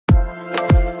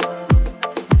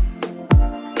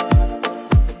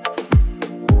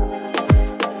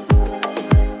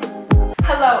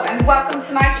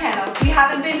welcome to my channel. If you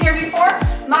haven't been here before,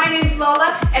 my name's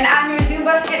Lola and I'm your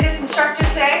Zumba fitness instructor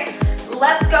today.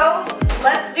 Let's go,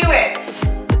 let's do it.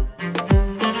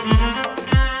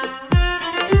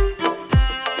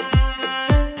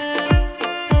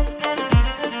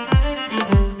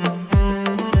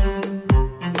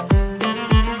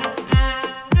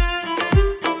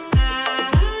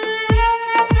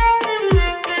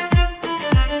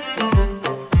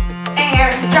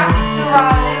 Drop the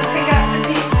rosin, pick up the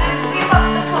pieces, sweep up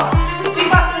the floor,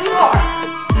 sweep up the floor.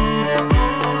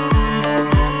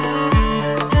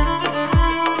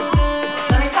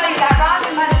 Let me tell you, that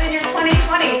rosin might have been your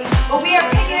 2020, but we are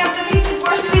picking up the pieces,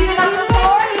 we're sweeping up the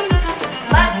floor.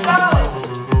 Let's go.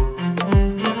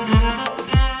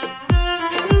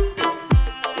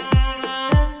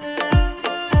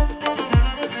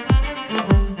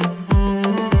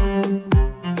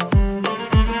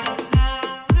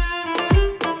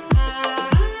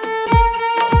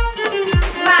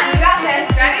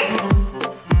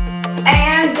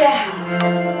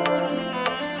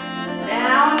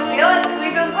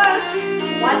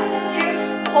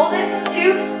 Hold it,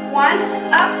 2, 1,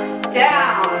 up,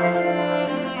 down,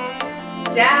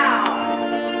 down.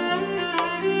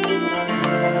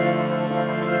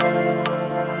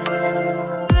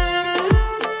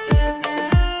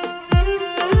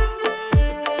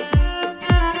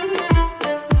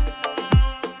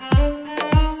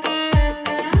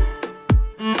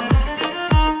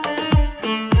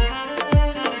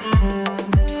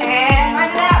 And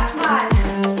right now, come on.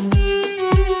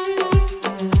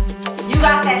 You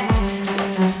got this.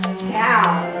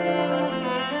 Down.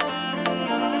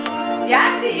 Yeah, I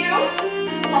see you.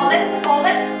 Hold it, hold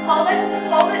it, hold it,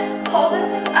 hold it, hold it,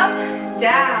 up,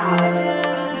 down.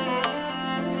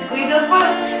 Squeeze those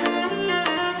glutes.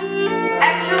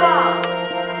 Extra long.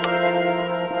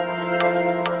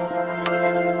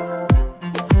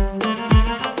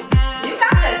 You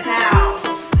got this now.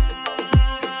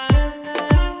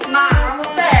 Come on, we're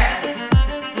almost there.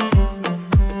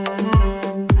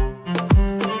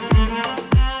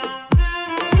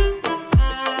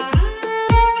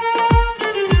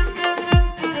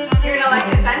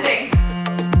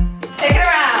 Take it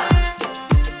around.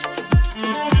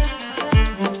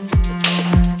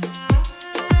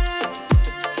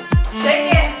 Shake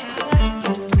it.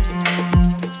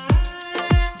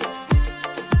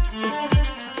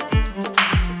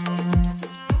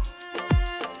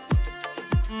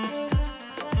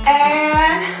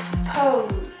 And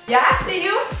pose. Yeah, I see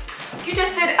you. You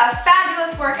just did a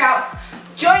fabulous workout.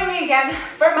 Join me again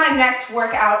for my next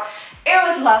workout. It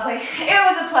was lovely. It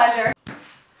was a pleasure.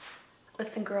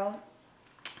 Listen, girl,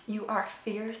 you are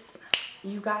fierce.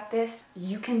 You got this.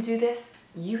 You can do this.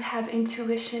 You have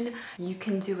intuition. You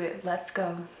can do it. Let's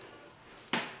go.